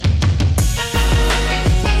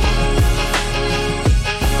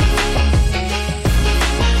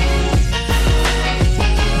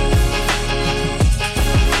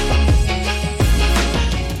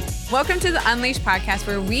to the Unleashed podcast,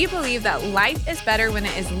 where we believe that life is better when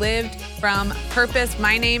it is lived from purpose.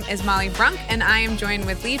 My name is Molly Brunk, and I am joined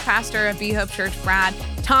with lead pastor of Be Hope Church, Brad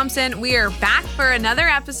Thompson. We are back for another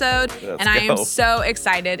episode, I am so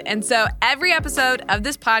excited. And so every episode of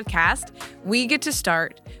this podcast, we get to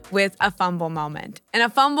start with a fumble moment. And a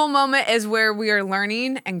fumble moment is where we are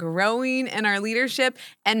learning and growing in our leadership.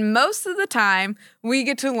 And most of the time, we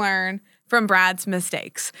get to learn from Brad's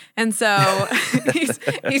mistakes. And so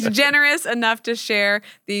he's generous enough to share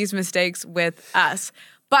these mistakes with us.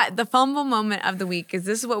 But the fumble moment of the week is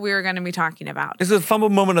this is what we were going to be talking about. Is it a fumble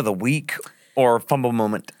moment of the week or a fumble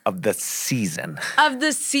moment of the season? Of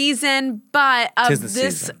the season, but of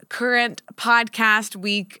this current podcast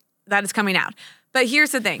week that is coming out. But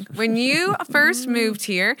here's the thing. When you first moved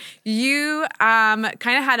here, you kind of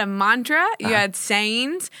had a mantra. You had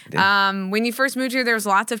sayings. When you first moved here, there was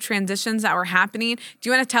lots of transitions that were happening. Do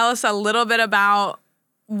you want to tell us a little bit about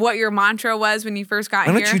what your mantra was when you first got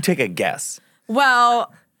here? Why don't you take a guess?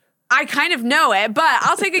 Well, I kind of know it, but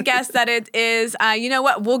I'll take a guess that it is, you know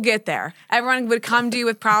what, we'll get there. Everyone would come to you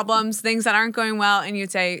with problems, things that aren't going well, and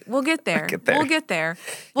you'd say, we'll get there. We'll get there.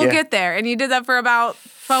 We'll get there. And you did that for about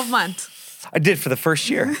 12 months. I did for the first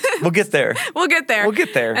year. We'll get there. We'll get there. We'll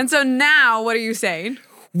get there. And so now, what are you saying?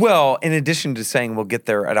 Well, in addition to saying we'll get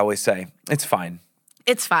there, I'd always say, it's fine.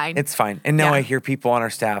 It's fine. It's fine. And now I hear people on our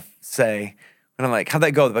staff say, and I'm like, how'd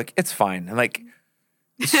that go? They're like, it's fine. I'm like,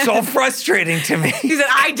 it's so frustrating to me. He said,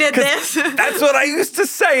 I did this. That's what I used to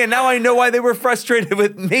say, and now I know why they were frustrated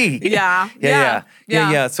with me.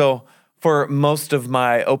 Yeah. So for most of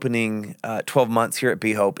my opening 12 months here at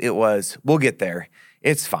Be Hope, it was, we'll get there.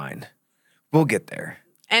 It's fine. We'll get there.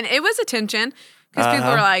 And it was a tension because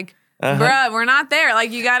people were like, bruh, we're not there.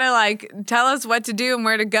 Like, you got to like tell us what to do and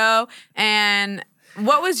where to go. And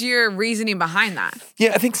what was your reasoning behind that?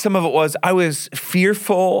 Yeah, I think some of it was I was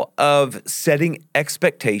fearful of setting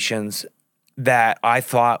expectations that I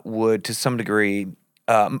thought would, to some degree,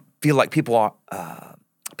 feel like people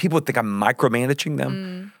would think I'm micromanaging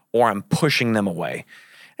them or I'm pushing them away.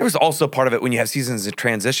 There was also part of it when you have seasons of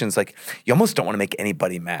transitions, like you almost don't want to make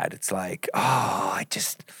anybody mad. It's like, I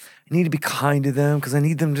need to be kind to them because I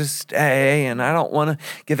need them to stay, and I don't want to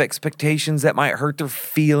give expectations that might hurt their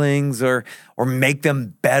feelings or make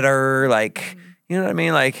them better. Like, you know what I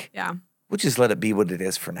mean? Like, we'll just let it be what it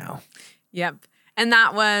is for now. Yep. And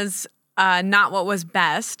that was not what was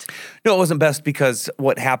best. No, it wasn't best because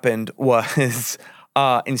what happened was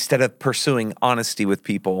instead of pursuing honesty with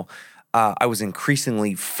people, I was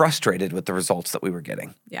increasingly frustrated with the results that we were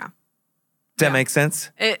getting. Yeah. Does that make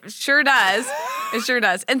sense? It sure does. It sure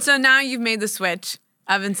does. And so now you've made the switch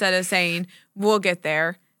of instead of saying, we'll get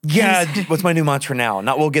there. Yeah, what's my new mantra now?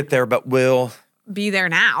 Not we'll get there, but we'll be there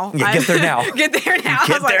now. Yeah, get there now. Get there now.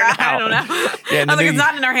 Get there now. I don't know. Yeah, I was like, it's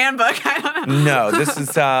not in our handbook. I don't know. No, this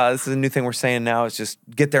is a new thing we're saying now. It's just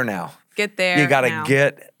get there now. Get there You got now. to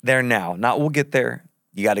get there now. Not we'll get there.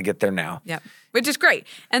 You got to get there now. Yep. Which is great.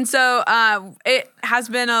 And so it has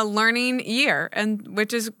been a learning year, and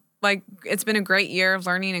which is like, it's been a great year of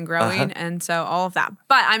learning and growing. And so all of that.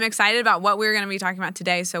 But I'm excited about what we're going to be talking about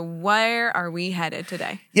today. So where are we headed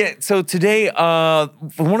today? Yeah. So today,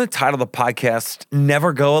 we want to title the podcast,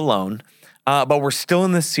 Never Go Alone. But we're still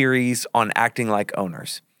in this series on acting like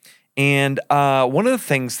owners. And one of the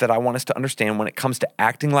things that I want us to understand when it comes to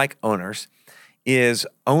acting like owners is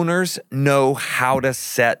owners know how to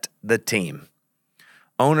set the team.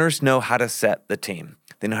 Owners know how to set the team.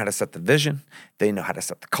 They know how to set the vision. They know how to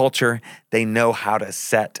set the culture. They know how to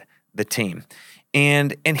set the team.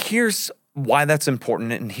 And here's why that's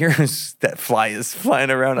important. And here's that fly is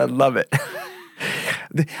flying around. I love it.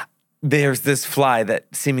 There's this fly that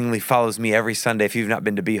seemingly follows me every Sunday. If you've not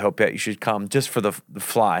been to Be Hope yet, you should come just for the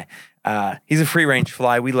fly. He's a free-range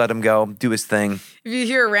fly. We let him go, do his thing. If you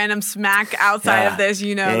hear a random smack outside of this,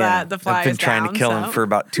 you know that the fly is down. I've been trying to kill him for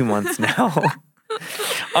about 2 months now.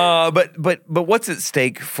 But what's at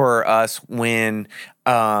stake for us when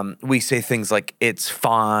we say things like it's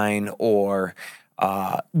fine or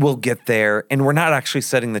we'll get there, and we're not actually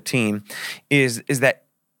setting the team, is that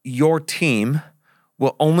your team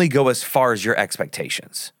will only go as far as your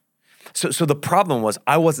expectations. So the problem was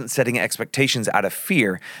I wasn't setting expectations out of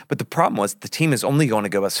fear, but the problem was the team is only going to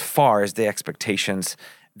go as far as the expectations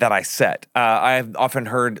that I set. I've often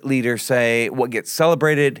heard leaders say, what gets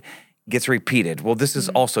celebrated gets repeated. Well, this is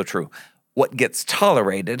also true. What gets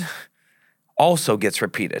tolerated also gets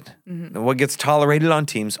repeated. And what gets tolerated on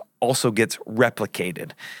teams also gets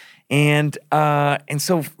replicated. And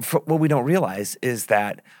so what we don't realize is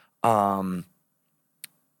that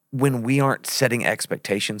when we aren't setting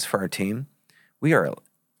expectations for our team, we are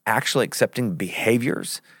actually accepting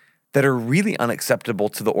behaviors that are really unacceptable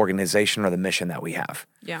to the organization or the mission that we have.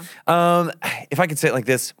 Yeah. If I could say it like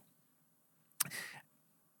this,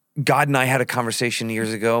 God and I had a conversation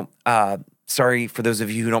years ago. Sorry for those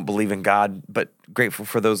of you who don't believe in God, but grateful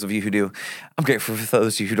for those of you who do. I'm grateful for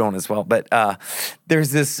those of you who don't as well. But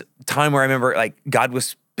there's this time where I remember like God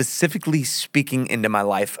was specifically speaking into my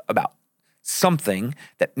life about something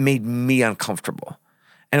that made me uncomfortable.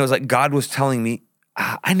 And it was like God was telling me,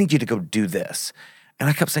 I need you to go do this. And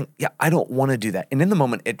I kept saying, yeah, I don't want to do that. And in the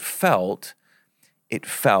moment, it felt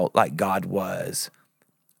like God was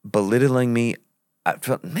belittling me.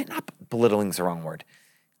 Not belittling is the wrong word.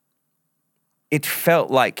 It felt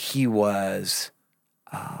like he was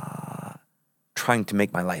trying to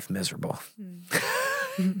make my life miserable.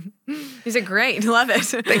 Is it great? Love it.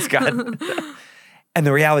 Thanks, God. And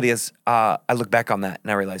the reality is, I look back on that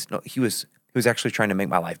and I realized, no, he was actually trying to make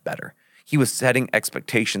my life better. He was setting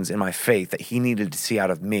expectations in my faith that he needed to see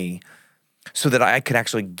out of me so that I could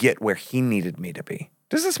actually get where he needed me to be.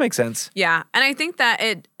 Does this make sense? Yeah. And I think that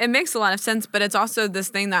it makes a lot of sense, but it's also this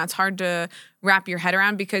thing that's hard to wrap your head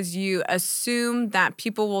around because you assume that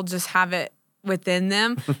people will just have it within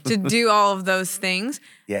them to do all of those things.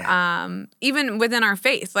 Yeah. Even within our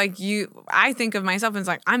faith, like I think of myself and it's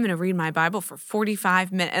like, I'm going to read my Bible for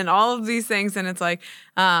 45 minutes and all of these things. And it's like,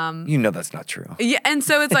 that's not true. Yeah. And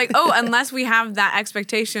so it's like, unless we have that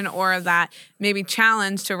expectation or that maybe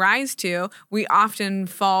challenge to rise to, we often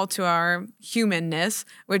fall to our humanness,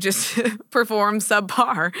 which is perform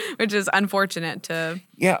subpar, which is unfortunate to.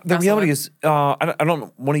 Yeah. The reality is, I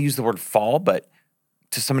don't want to use the word fall, but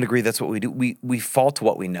to some degree, that's what we do. We fall to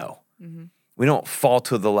what we know. Mm-hmm. We don't fall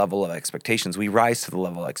to the level of expectations. We rise to the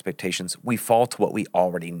level of expectations. We fall to what we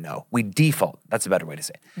already know. We default. That's a better way to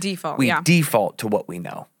say it. We default to what we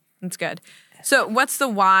know. That's good. So what's the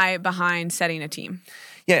why behind setting a team?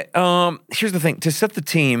 Yeah, here's the thing. To set the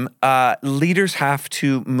team, leaders have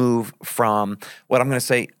to move from what I'm going to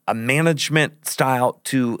say, a management style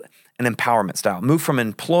to an empowerment style. Move from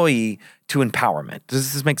employee to empowerment.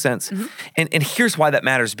 Does this make sense? Mm-hmm. And here's why that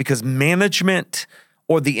matters, because management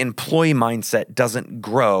or the employee mindset doesn't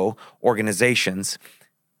grow organizations,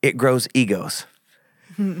 it grows egos.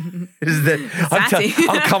 I'm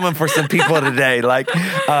coming for some people today. Like,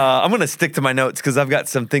 I'm going to stick to my notes because I've got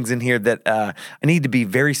some things in here that I need to be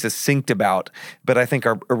very succinct about, but I think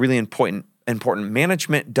are really important.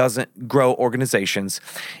 Management doesn't grow organizations.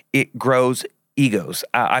 It grows egos.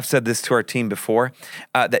 I've said this to our team before,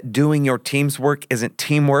 that doing your team's work isn't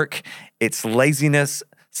teamwork. It's laziness,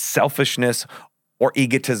 selfishness, or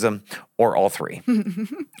egotism, or all three.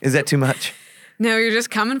 Is that too much? No, you're just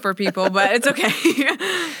coming for people, but it's okay.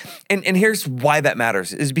 And here's why that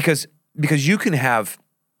matters, is because you can have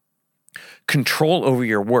control over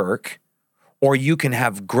your work, or you can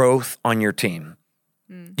have growth on your team.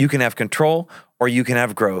 You can have control, or you can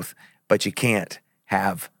have growth, but you can't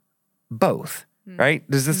have both, right?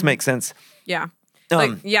 Does this make sense? Yeah.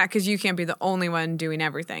 Because you can't be the only one doing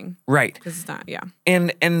everything. Right. Because it's not, yeah.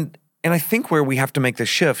 And I think where we have to make the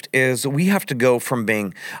shift is we have to go from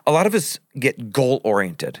being, a lot of us get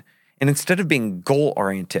goal-oriented. And instead of being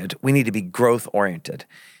goal-oriented, we need to be growth-oriented.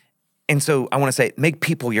 And so I want to say, make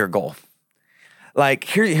people your goal. Like,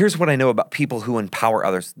 here's what I know about people who empower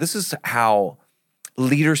others. This is how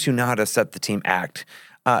leaders who know how to set the team act.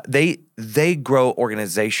 They grow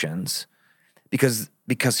organizations because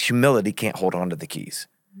humility can't hold on to the keys.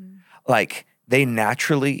 Like, they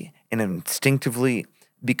naturally and instinctively,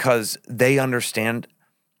 because they understand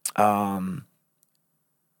that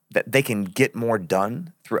they can get more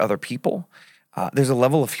done through other people, there's a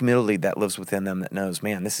level of humility that lives within them that knows,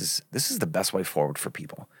 man, this is the best way forward for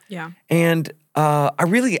people. Yeah. And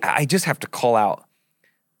I just have to call out,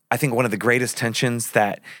 I think one of the greatest tensions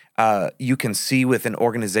that you can see within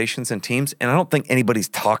organizations and teams, and I don't think anybody's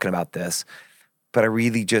talking about this, but I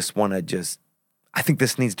really just want to I think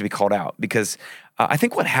this needs to be called out, because I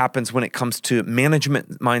think what happens when it comes to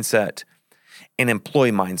management mindset and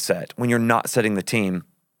employee mindset when you're not setting the team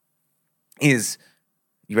is,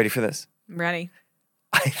 you ready for this? I'm ready.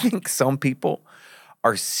 I think some people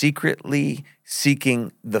are secretly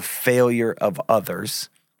seeking the failure of others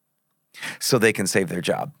so they can save their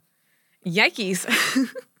job. Yikes.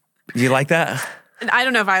 You like that? I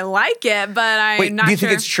don't know if I like it, but I'm not sure. Do you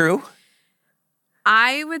think it's true?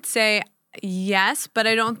 I would say yes, but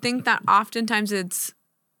I don't think that oftentimes it's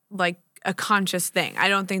like a conscious thing. I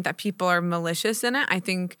don't think that people are malicious in it. I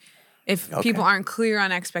think if people aren't clear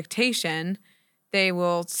on expectation, they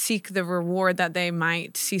will seek the reward that they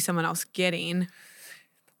might see someone else getting.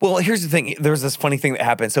 Well, here's the thing. There's this funny thing that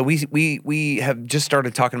happened. So we have just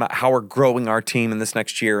started talking about how we're growing our team in this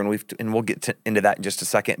next year, and we'll get into that in just a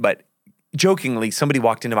second. But jokingly, somebody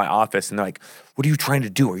walked into my office and they're like, "What are you trying to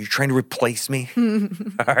do? Are you trying to replace me?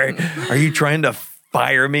 Are you trying to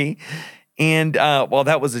fire me?" And while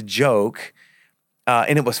that was a joke,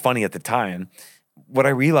 and it was funny at the time, what I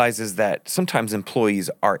realized is that sometimes employees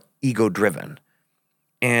are ego-driven.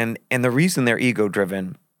 And the reason they're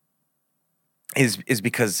ego-driven is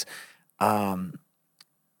because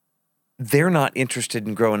they're not interested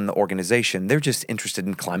in growing the organization. They're just interested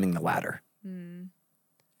in climbing the ladder.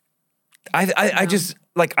 I just,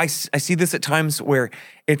 like, I see this at times where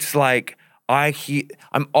it's like,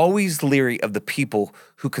 I'm always leery of the people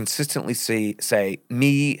who consistently say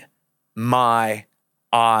me, my,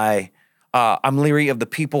 I. I'm leery of the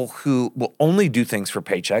people who will only do things for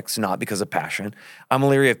paychecks, not because of passion. I'm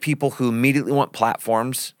leery of people who immediately want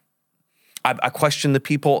platforms. I question the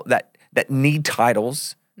people that need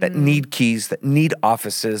titles, that need keys, that need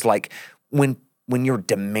offices. Like when you're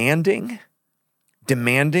demanding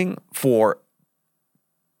for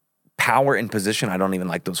power and position, I don't even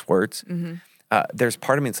like those words. There's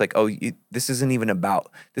part of me, it's like, this isn't even about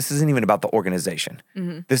the organization.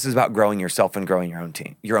 This is about growing yourself and growing your own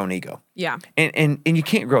team, your own ego. Yeah. And you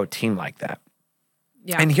can't grow a team like that.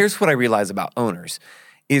 Yeah. And here's what I realize about owners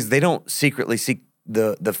is they don't secretly seek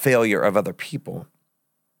the failure of other people.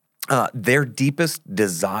 Their deepest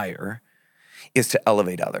desire is to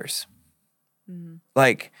elevate others.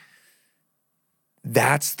 Like,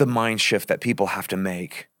 that's the mind shift that people have to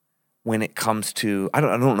make when it comes to, I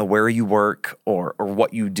don't know where you work or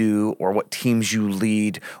what you do or what teams you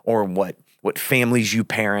lead or what families you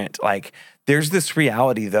parent. Like, there's this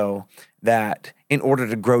reality, though, that in order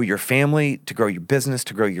to grow your family, to grow your business,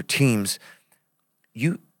 to grow your teams,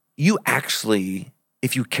 you actually,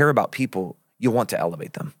 if you care about people, you want to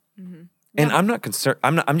elevate them. And I'm not concerned.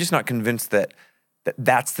 I'm just not convinced that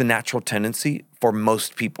that's the natural tendency for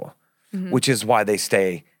most people, which is why they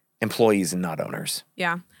stay employees and not owners.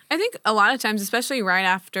 Yeah. I think a lot of times, especially right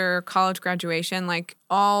after college graduation, like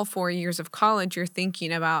all 4 years of college, you're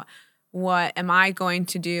thinking about, what am I going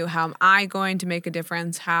to do? How am I going to make a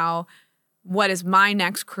difference? What is my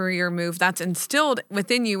next career move? That's instilled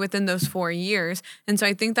within you within those 4 years. And so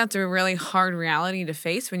I think that's a really hard reality to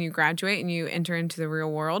face when you graduate and you enter into the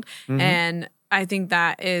real world. And I think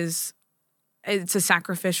it's a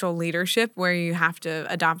sacrificial leadership where you have to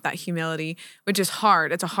adopt that humility, which is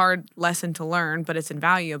hard. It's a hard lesson to learn, but it's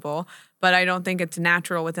invaluable. But I don't think it's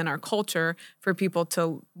natural within our culture for people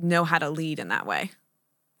to know how to lead in that way.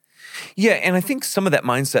 Yeah, and I think some of that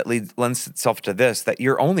mindset lends itself to this, that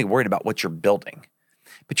you're only worried about what you're building,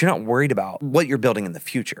 but you're not worried about what you're building in the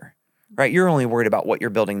future, right? You're only worried about what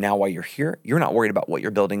you're building now while you're here. You're not worried about what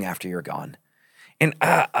you're building after you're gone. And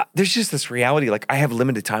there's just this reality, like, I have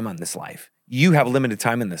limited time on this life. You have limited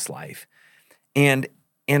time in this life. And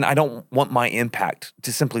I don't want my impact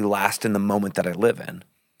to simply last in the moment that I live in.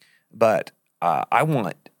 But I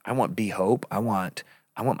want Be Hope. I want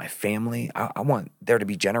my family. I want there to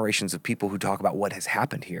be generations of people who talk about what has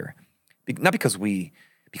happened here. Not because we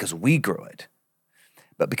grew it,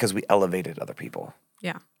 but because we elevated other people.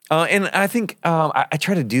 Yeah. And I think I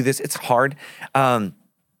try to do this. It's hard. Can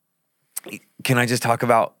I just talk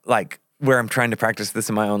about, like, where I'm trying to practice this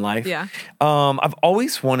in my own life? Yeah. I've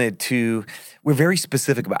always wanted to, we're very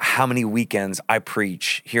specific about how many weekends I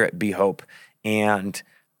preach here at Be Hope. And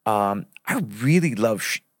I really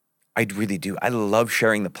do. I love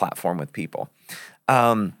sharing the platform with people.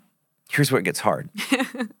 Here's where it gets hard,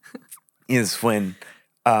 is when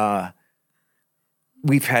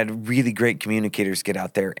we've had really great communicators get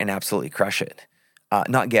out there and absolutely crush it.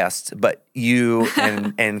 Not guests, but you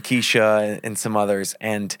and Keisha and some others.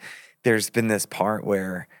 And there's been this part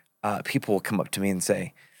where people will come up to me and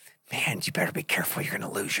say, "Man, you better be careful. You're going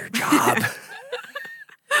to lose your job."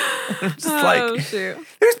 I'm just shoot.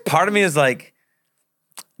 There's part of me is like,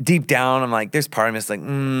 deep down, I'm like, there's part of me that's like,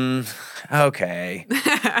 okay. Like,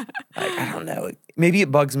 I don't know. Maybe it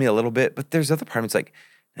bugs me a little bit, but there's other part of me that's like,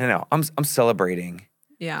 no, I'm celebrating.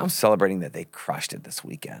 Yeah. I'm celebrating that they crushed it this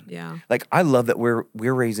weekend. Yeah. Like, I love that we're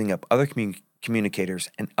raising up other communicators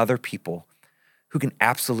and other people who can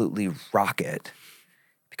absolutely rock it.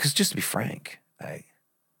 Because just to be frank, like,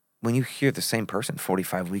 when you hear the same person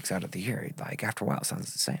 45 weeks out of the year, like, after a while, it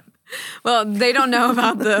sounds the same. Well, they don't know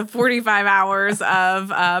about the 45 hours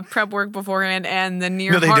of prep work beforehand and the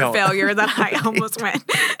near heart failure that I almost went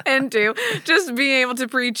into just being able to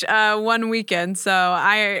preach one weekend. So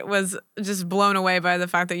I was just blown away by the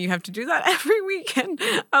fact that you have to do that every weekend.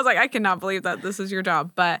 I was like, I cannot believe that this is your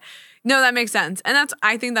job. But no, that makes sense. And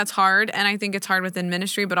I think that's hard. And I think it's hard within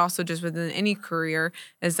ministry, but also just within any career,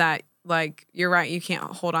 is that, like, you're right, you can't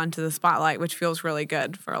hold on to the spotlight, which feels really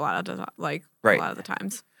good for a lot of the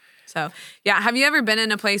times. So, yeah. Have you ever been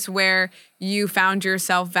in a place where you found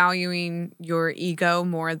yourself valuing your ego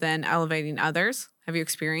more than elevating others? Have you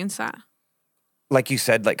experienced that? Like you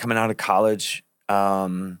said, like coming out of college,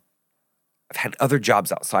 I've had other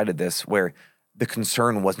jobs outside of this where the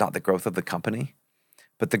concern was not the growth of the company,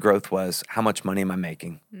 but the growth was how much money am I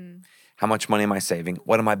making? How much money am I saving?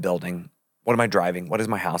 What am I building? What am I driving? What is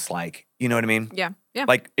my house like? You know what I mean? Yeah. Yeah.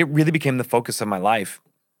 Like it really became the focus of my life.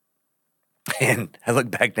 And I look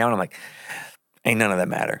back now and I'm like, ain't none of that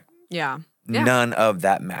matter. Yeah. Yeah. None of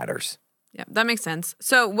that matters. Yeah. That makes sense.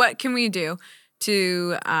 So what can we do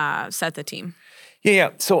to set the team?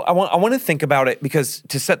 Yeah. So I want to think about it because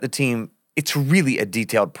to set the team, it's really a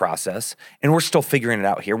detailed process, and we're still figuring it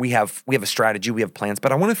out here. We have a strategy, we have plans,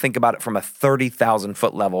 but I want to think about it from a 30,000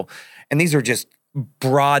 foot level, and these are just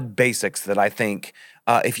broad basics that I think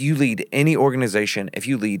if you lead any organization, if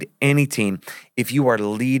you lead any team, if you are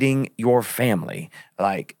leading your family,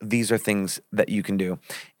 like these are things that you can do.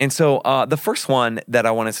 And so the first one that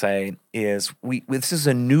I want to say is this is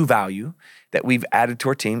a new value that we've added to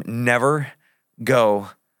our team: never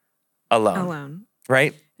go alone.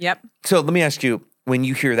 Right? Yep. So let me ask you, when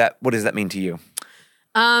you hear that, what does that mean to you?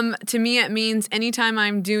 To me, it means anytime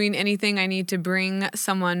I'm doing anything, I need to bring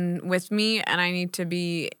someone with me, and I need to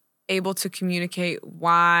be able to communicate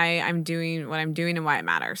why I'm doing what I'm doing and why it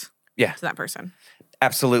matters to that person.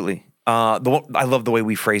 Absolutely. I love the way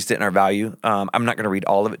we phrased it in our value. I'm not going to read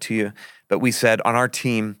all of it to you, but we said on our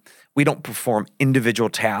team, we don't perform individual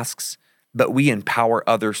tasks, but we empower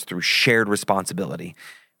others through shared responsibility.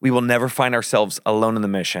 We will never find ourselves alone in the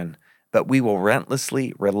mission, but we will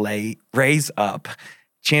relentlessly raise up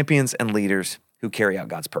champions and leaders who carry out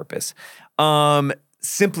God's purpose.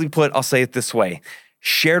 Simply put, I'll say it this way: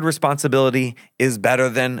 shared responsibility is better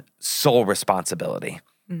than sole responsibility.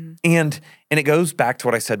 Mm-hmm. And it goes back to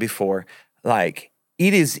what I said before, like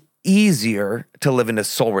it is easier to live into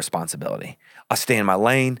sole responsibility. I stay in my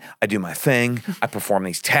lane, I do my thing, I perform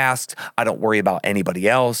these tasks, I don't worry about anybody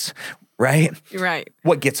else. Right? Right.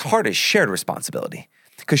 What gets hard is shared responsibility.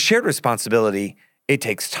 Because shared responsibility, it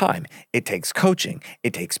takes time. It takes coaching.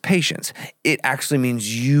 It takes patience. It actually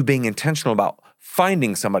means you being intentional about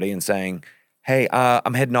finding somebody and saying, hey,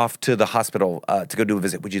 I'm heading off to the hospital to go do a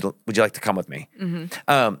visit. Would you like to come with me? Mm-hmm.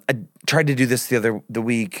 I tried to do this the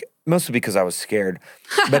week, mostly because I was scared.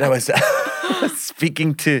 But I was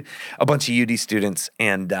speaking to a bunch of UD students,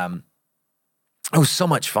 and it was so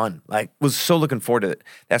much fun. Like, was so looking forward to it.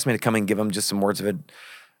 They asked me to come and give them just some words of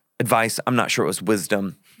advice. I'm not sure it was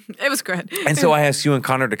wisdom. It was good. And so I asked you and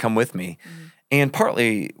Connor to come with me. Mm-hmm. And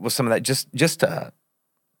partly was some of that just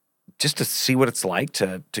to see what it's like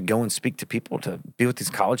to go and speak to people, to be with these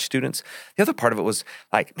college students. The other part of it was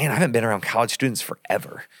like, man, I haven't been around college students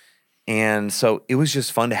forever. And so it was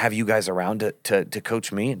just fun to have you guys around to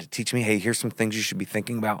coach me and to teach me, hey, here's some things you should be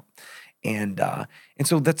thinking about. And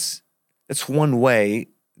so that's one way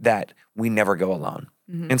that we never go alone.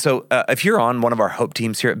 Mm-hmm. And so if you're on one of our Hope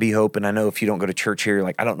teams here at Be Hope, and I know if you don't go to church here, you're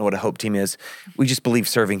like, I don't know what a Hope team is. We just believe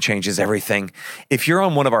serving changes everything. If you're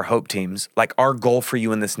on one of our Hope teams, like our goal for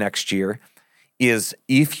you in this next year is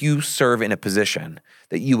if you serve in a position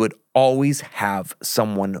that you would always have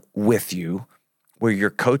someone with you where you're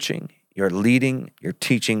coaching, you're leading, you're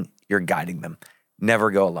teaching, you're guiding them.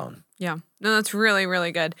 Never go alone. Yeah. No, that's really,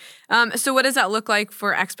 really good. So what does that look like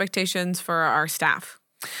for expectations for our staff?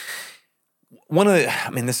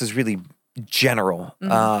 This is really general,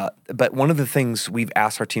 but one of the things we've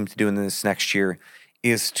asked our team to do in this next year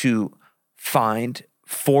is to find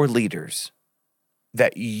 4 leaders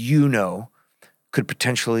that you know could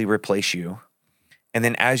potentially replace you. And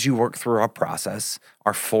then as you work through our process,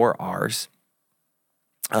 our 4 R's,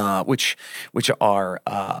 which are,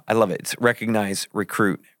 I love it. It's recognize,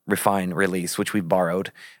 recruit, refine, release, which we've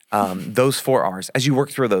borrowed. Those 4 R's, as you work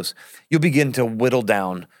through those, you'll begin to whittle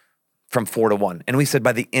down from 4 to 1. And we said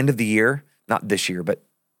by the end of the year, not this year, but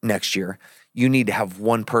next year, you need to have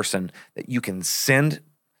one person that you can send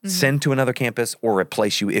to another campus or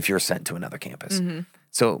replace you if you're sent to another campus. Mm-hmm.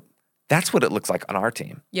 So that's what it looks like on our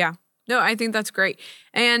team. Yeah. No, I think that's great.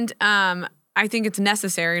 And I think it's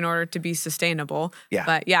necessary in order to be sustainable. Yeah.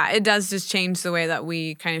 But yeah, it does just change the way that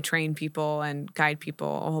we kind of train people and guide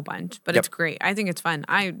people a whole bunch. But It's great. I think it's fun.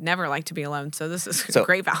 I never like to be alone, so this is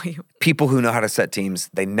great value. People who know how to set teams,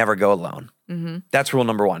 they never go alone. Mm-hmm. That's rule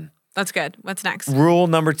number 1. That's good. What's next? Rule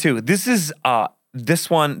number 2. This is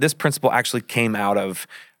this principle actually came out of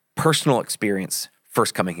personal experience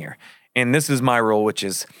first coming here. And this is my rule, which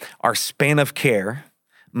is our span of care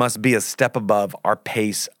must be a step above our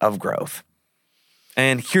pace of growth.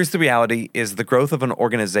 And here's the reality is the growth of an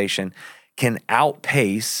organization can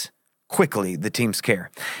outpace quickly the teams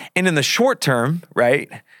care. And in the short term, right,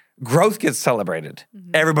 growth gets celebrated.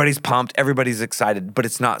 Everybody's pumped, everybody's excited, but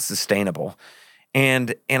it's not sustainable.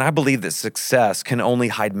 And I believe that success can only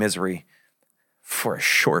hide misery for a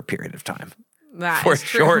short period of time. That For a is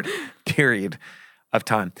true. short period of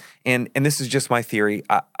time. And this is just my theory.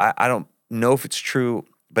 I don't know if it's true,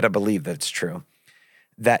 but I believe that it's true.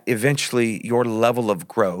 That eventually your level of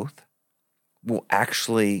growth will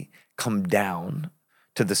actually come down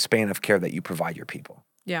to the span of care that you provide your people.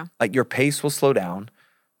 Yeah. Like your pace will slow down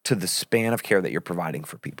to the span of care that you're providing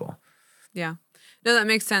for people. Yeah. No, that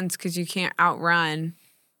makes sense because you can't outrun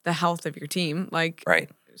the health of your team. Like, Right.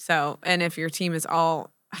 so, and if your team is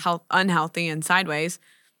all unhealthy and sideways,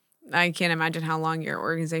 I can't imagine how long your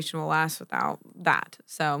organization will last without that.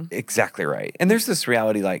 So, Exactly right. And there's this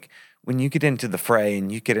reality, like when you get into the fray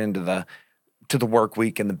and you get into the work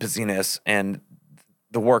week and the busyness and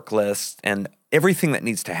the work list and everything that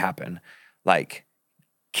needs to happen, like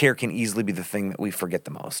care can easily be the thing that we forget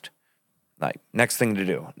the most. Like, next thing to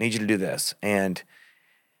do, need you to do this. And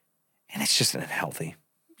it's just unhealthy.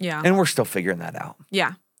 yeah. And we're still figuring that out,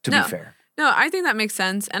 Yeah. to No. be fair. No, I think that makes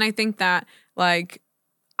sense. And I think that, like,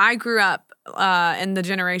 I grew up in the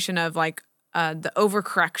generation of, like, the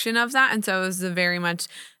overcorrection of that. And so it was the very much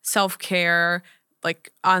self-care,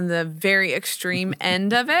 like, on the very extreme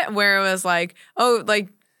end of it, where it was like, oh, like,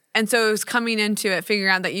 and so it was coming into it,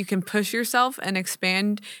 figuring out that you can push yourself and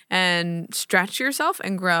expand and stretch yourself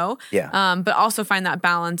and grow. Yeah. But also find that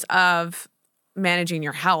balance of managing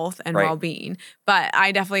your health and Right. well-being. But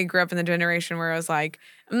I definitely grew up in the generation where it was like,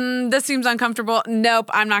 this seems uncomfortable. Nope,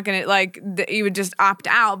 I'm not going to, like, you would just opt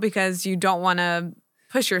out because you don't want to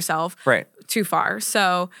push yourself Right. too far.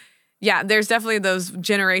 So yeah, there's definitely those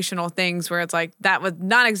generational things where it's like that was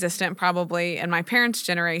non-existent probably in my parents'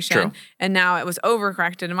 generation. True. And now it was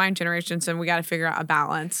overcorrected in my generation. So we got to figure out a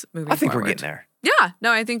balance moving I think forward. we're getting there. Yeah,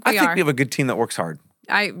 no, I think we I think are. we have a good team that works hard.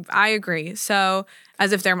 I agree. So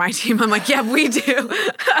as if they're my team, I'm like, yeah, we do.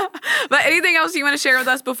 But anything else you want to share with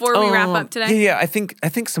us before we wrap up today? Yeah, I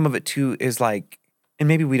think some of it too is like, and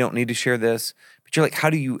maybe we don't need to share this, but you're like, how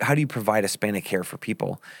do you provide a span of care for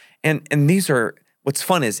people? And these are, what's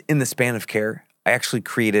fun is in the span of care, I actually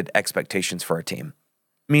created expectations for our team.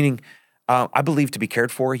 Meaning, I believe to be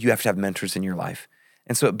cared for, you have to have mentors in your life.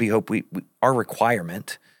 And so at BHope, we our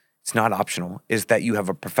requirement, it's not optional, is that you have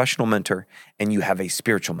a professional mentor and you have a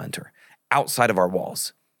spiritual mentor outside of our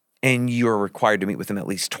walls. And you're required to meet with them at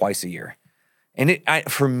least twice a year. And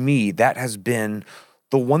for me, that has been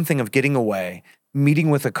the one thing of getting away,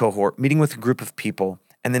 meeting with a cohort, meeting with a group of people,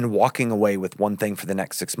 and then walking away with one thing for the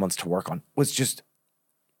next 6 months to work on was just,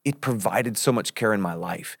 it provided so much care in my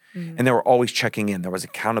life. Mm-hmm. And they were always checking in. There was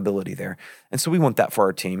accountability there. And so we want that for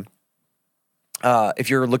our team. If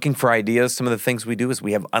you're looking for ideas, some of the things we do is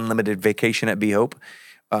we have unlimited vacation at BHope.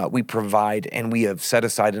 We provide, and we have set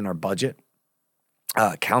aside in our budget,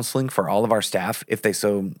 counseling for all of our staff if they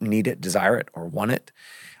so need it, desire it, or want it.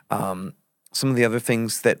 Some of the other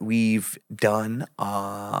things that we've done,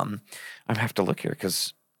 I have to look here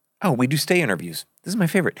because, we do stay interviews. This is my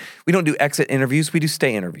favorite. We don't do exit interviews. We do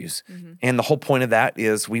stay interviews. Mm-hmm. And the whole point of that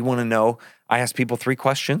is we want to know, I ask people 3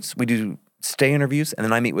 questions. We do stay interviews, and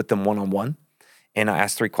then I meet with them one-on-one, and I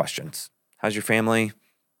ask 3 questions. How's your family?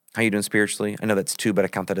 How you doing spiritually? I know that's 2, but I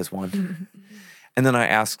count that as 1. And then I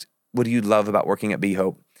asked, what do you love about working at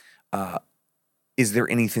BHope? Is there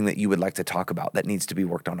anything that you would like to talk about that needs to be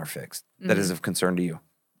worked on or fixed that is of concern to you?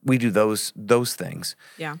 We do those things.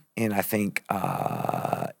 Yeah. And I think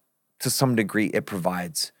to some degree it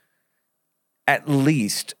provides, at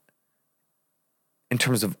least in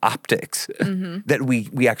terms of optics, that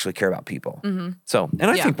we actually care about people. So, and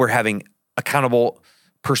I think we're having accountable,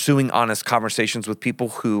 pursuing honest conversations with people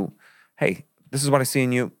who, hey, this is what I see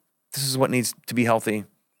in you. This is what needs to be healthy.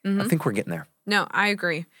 I think we're getting there. No, I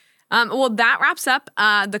agree. Well, that wraps up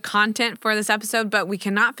the content for this episode, but we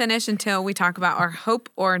cannot finish until we talk about our hope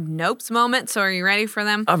or nopes moment. So are you ready for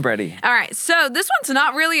them? I'm ready. All right. So this one's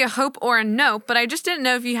not really a hope or a nope, but I just didn't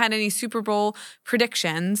know if you had any Super Bowl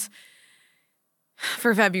predictions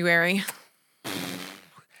for February.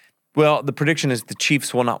 Well, the prediction is the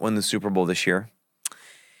Chiefs will not win the Super Bowl this year.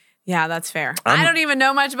 Yeah, that's fair. I don't even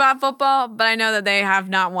know much about football, but I know that they have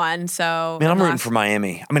not won. So, Man, I'm rooting for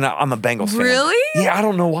Miami. I mean, I'm a Bengals fan. Really? Yeah, I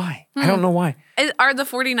don't know why. I don't know why. Are the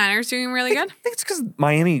 49ers doing really good? I think it's because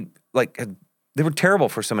Miami, they were terrible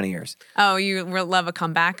for so many years. Oh, you love a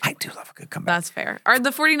comeback? I do love a good comeback. That's fair. Are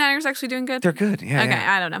the 49ers actually doing good? They're good. Yeah. Okay,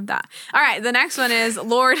 yeah. I don't know that. All right, the next one is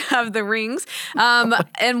Lord of the Rings.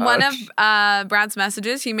 In one of Brad's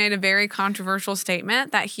messages, he made a very controversial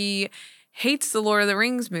statement that he hates the Lord of the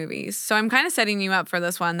Rings movies. So I'm kind of setting you up for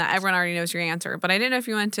this one that everyone already knows your answer, but I didn't know if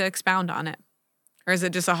you wanted to expound on it. Or is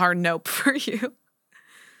it just a hard nope for you?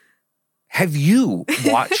 Have you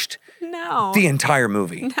watched No. the entire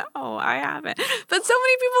movie? No, I haven't. But so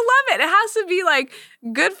many people love it. It has to be like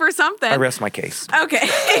good for something. I rest my case. Okay.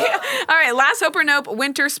 All right. Last hope or nope,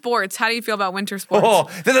 winter sports. How do you feel about winter sports? Oh,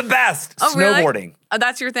 they're the best. Oh, really? Snowboarding. Oh,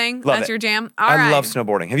 that's your thing? Love That's it. your jam? All right. I love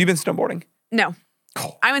snowboarding. Have you been snowboarding? No.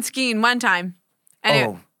 Oh. I went skiing one time.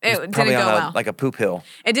 And it didn't probably go on well. like a poop hill.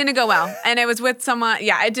 It didn't go well. And it was with someone.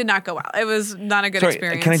 Yeah, it did not go well. It was not a good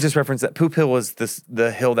experience. Can I just reference that? Poop hill was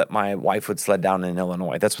the hill that my wife would sled down in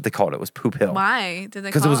Illinois. That's what they called it. Was Poop Hill. Why did they call it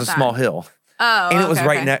Because it was a that? small hill. Oh, And it was okay,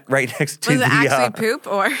 right okay. right next to Was the. it actually poop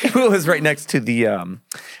or? It was right next to the.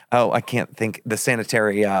 I can't think. The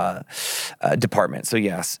sanitary department. So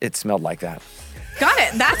yes, it smelled like that. Got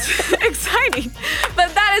it. That's exciting.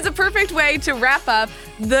 But that is a perfect way to wrap up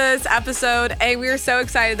this episode. Hey, we are so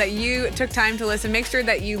excited that you took time to listen. Make sure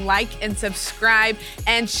that you like and subscribe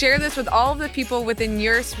and share this with all of the people within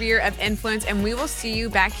your sphere of influence. And we will see you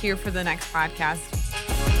back here for the next podcast.